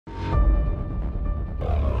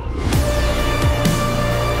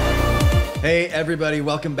Hey everybody,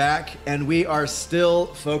 welcome back. And we are still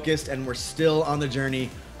focused and we're still on the journey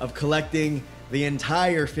of collecting the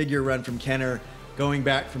entire figure run from Kenner, going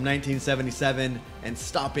back from 1977 and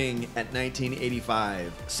stopping at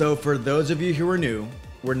 1985. So for those of you who are new,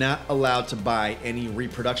 we're not allowed to buy any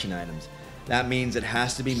reproduction items. That means it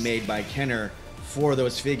has to be made by Kenner for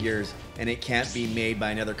those figures, and it can't be made by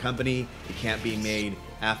another company. It can't be made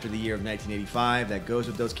after the year of 1985 that goes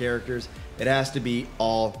with those characters. It has to be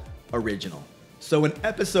all original. So in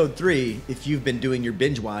episode 3, if you've been doing your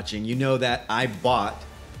binge watching, you know that I bought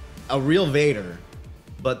a real Vader,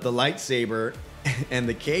 but the lightsaber and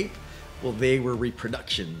the cape, well, they were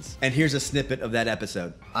reproductions. And here's a snippet of that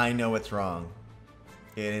episode. I know what's wrong,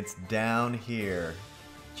 and it's down here.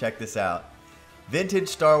 Check this out. Vintage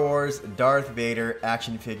Star Wars Darth Vader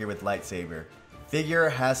action figure with lightsaber. Figure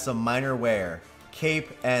has some minor wear.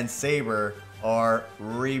 Cape and saber are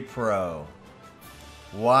repro.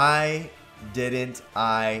 Why didn't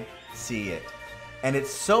I see it? And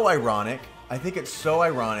it's so ironic. I think it's so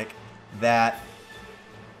ironic that,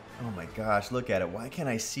 oh my gosh, look at it. Why can't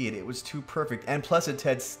I see it? It was too perfect. And plus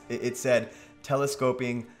it said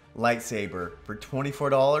telescoping lightsaber for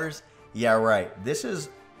 $24. Yeah, right. This is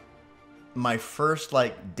my first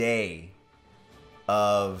day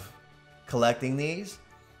of collecting these.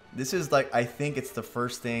 This is I think it's the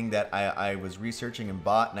first thing that I was researching and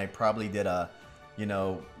bought, and I probably did a, you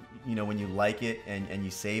know when you like it and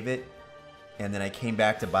you save it, and then I came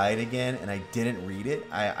back to buy it again and I didn't read it.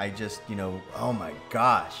 I just, oh my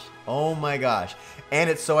gosh. And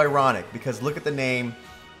it's so ironic because look at the name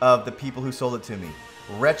of the people who sold it to me.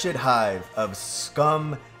 Wretched Hive of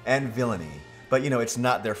Scum and Villainy. But it's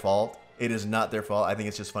not their fault. It is not their fault. I think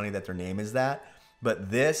it's just funny that their name is that.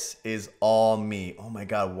 But this is all me. Oh my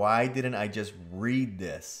God, why didn't I just read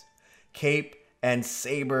this? Cape and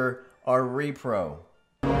saber are repro.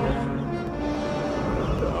 No.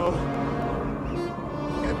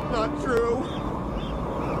 It's not true.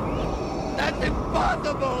 That's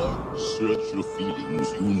impossible. Search your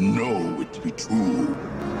feelings. You know it to be true.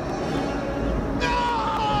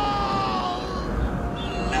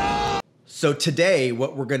 So today,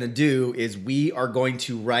 what we're gonna do is we are going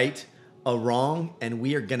to right a wrong and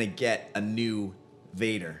we are gonna get a new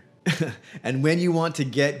Vader. And when you want to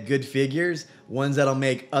get good figures, ones that'll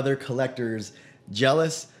make other collectors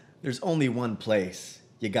jealous, there's only one place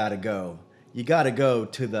you gotta go. You gotta go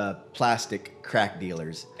to the plastic crack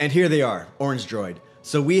dealers. And here they are, Orange Droid.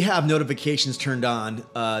 So we have notifications turned on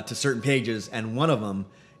to certain pages, and one of them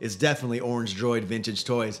is definitely Orange Droid Vintage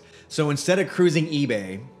Toys. So instead of cruising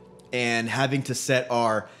eBay and having to set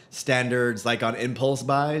our standards on impulse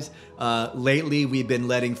buys, lately we've been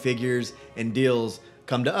letting figures and deals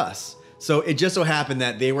come to us. So it just so happened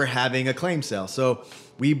that they were having a claim sale. So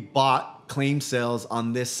we bought claim sales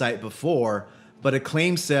on this site before, but a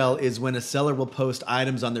claim sale is when a seller will post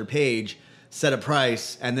items on their page, set a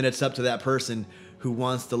price, and then it's up to that person who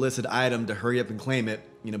wants the listed item to hurry up and claim it,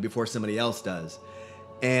 before somebody else does.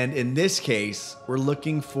 And in this case, we're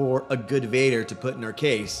looking for a good Vader to put in our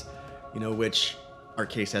case, which our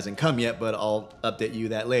case hasn't come yet, but I'll update you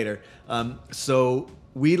that later. So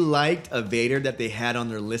we liked a Vader that they had on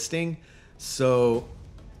their listing. So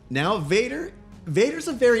now Vader's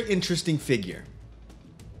a very interesting figure.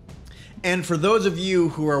 And for those of you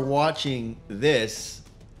who are watching this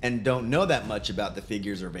and don't know that much about the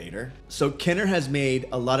figures or Vader, so Kenner has made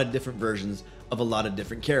a lot of different versions of a lot of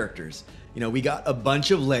different characters. We got a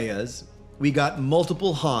bunch of Leias, we got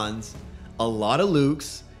multiple Hans, a lot of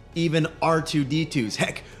Lukes, even R2-D2s.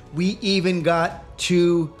 Heck, we even got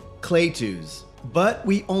 2 Clay 2s. But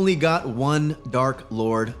we only got one Dark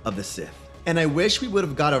Lord of the Sith. And I wish we would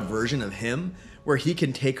have got a version of him where he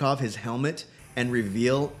can take off his helmet and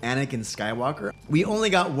reveal Anakin Skywalker. We only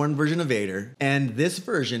got one version of Vader, and this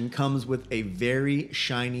version comes with a very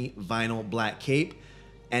shiny vinyl black cape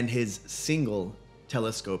and his single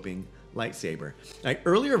telescoping lightsaber.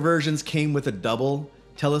 Earlier versions came with a double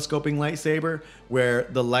telescoping lightsaber where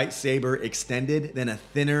the lightsaber extended, then a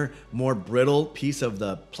thinner, more brittle piece of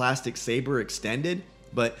the plastic saber extended.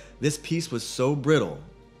 But this piece was so brittle,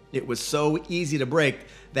 it was so easy to break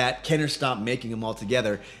that Kenner stopped making them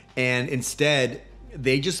altogether. And instead,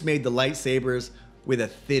 they just made the lightsabers with a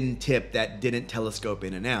thin tip that didn't telescope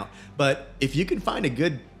in and out. But if you can find a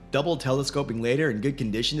good double telescoping later in good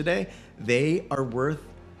condition today, they are worth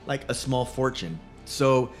a small fortune.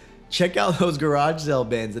 So check out those garage sale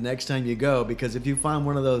bins the next time you go, because if you find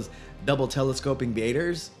one of those double telescoping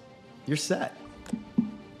Vaders, you're set.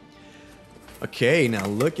 Okay, now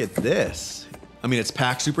look at this. I mean, it's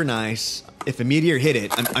packed super nice. If a meteor hit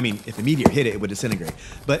it, I mean, if a meteor hit it, it would disintegrate.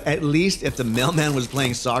 But at least if the mailman was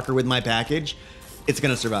playing soccer with my package, it's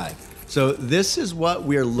gonna survive. So this is what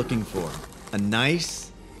we're looking for. A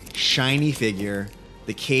nice, shiny figure.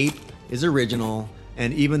 The cape is original.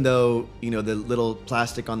 And even though, you know, the little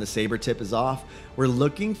plastic on the saber tip is off, we're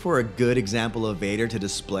looking for a good example of Vader to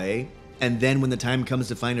display. And then when the time comes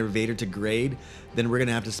to find a Vader to grade, then we're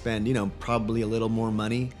gonna have to spend, you know, probably a little more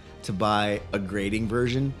money to buy a grading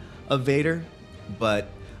version of Vader. But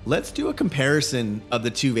let's do a comparison of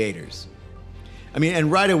the two Vaders. I mean,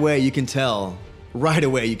 and right away you can tell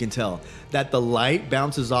that the light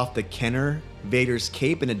bounces off the Kenner Vader's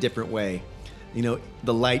cape in a different way. You know,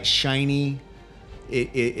 the light shiny,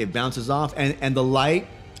 it bounces off, and the light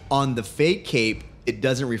on the fake cape, it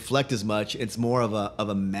doesn't reflect as much. It's more of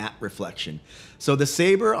a matte reflection. So the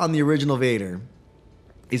saber on the original Vader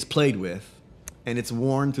is played with, and it's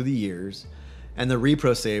worn through the years. And the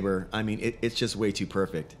Repro saber, I mean, it's just way too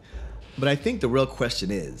perfect. But I think the real question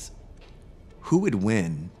is, who would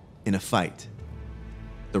win in a fight?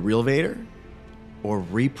 The real Vader or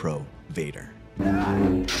Repro Vader?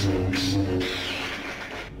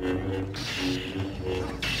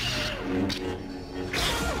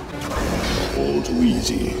 All too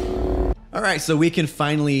easy. All right, so we can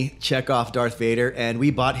finally check off Darth Vader, and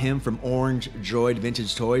we bought him from Orange Droid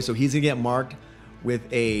Vintage Toys. So he's gonna get marked with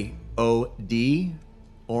a OD,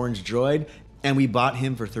 Orange Droid, and we bought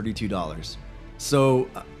him for $32. So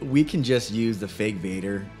we can just use the fake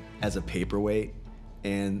Vader as a paperweight,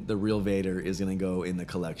 and the real Vader is gonna go in the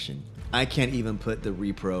collection. I can't even put the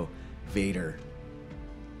Repro Vader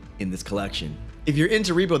in this collection. If you're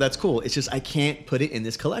into Repro, that's cool. It's just I can't put it in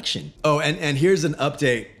this collection. Oh, and here's an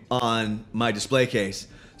update on my display case.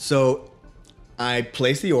 So I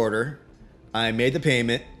placed the order, I made the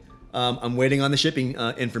payment, I'm waiting on the shipping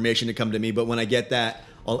information to come to me, but when I get that,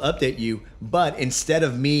 I'll update you. But instead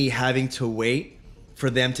of me having to wait for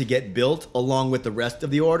them to get built along with the rest of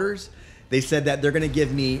the orders, they said that they're gonna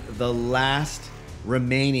give me the last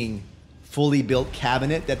remaining fully built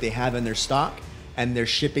cabinet that they have in their stock, and they're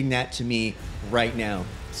shipping that to me right now.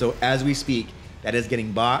 So as we speak, that is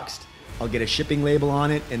getting boxed. I'll get a shipping label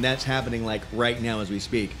on it, and that's happening like right now as we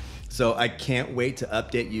speak. So I can't wait to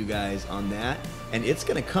update you guys on that. And it's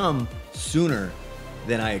gonna come sooner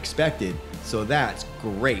than I expected. So that's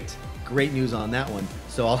great. Great news on that one.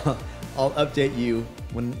 So I'll update you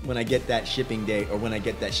when I get that shipping date or when I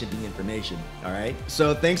get that shipping information, all right?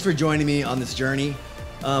 So thanks for joining me on this journey.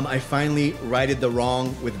 I finally righted the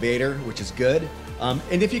wrong with Vader, which is good.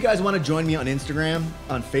 And if you guys wanna join me on Instagram,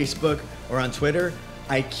 on Facebook, or on Twitter,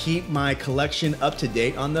 I keep my collection up to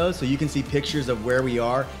date on those, so you can see pictures of where we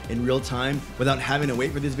are in real time without having to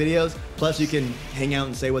wait for these videos. Plus you can hang out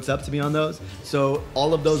and say what's up to me on those. So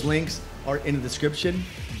all of those links are in the description.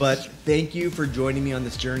 But thank you for joining me on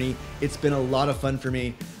this journey. It's been a lot of fun for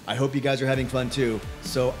me. I hope you guys are having fun too.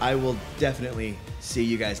 So I will definitely see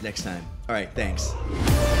you guys next time. All right, thanks.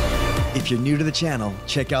 If you're new to the channel,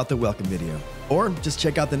 check out the welcome video, or just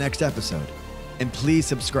check out the next episode. And please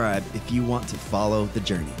subscribe if you want to follow the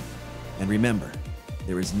journey. And remember,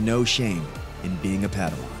 there is no shame in being a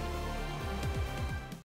Padawan.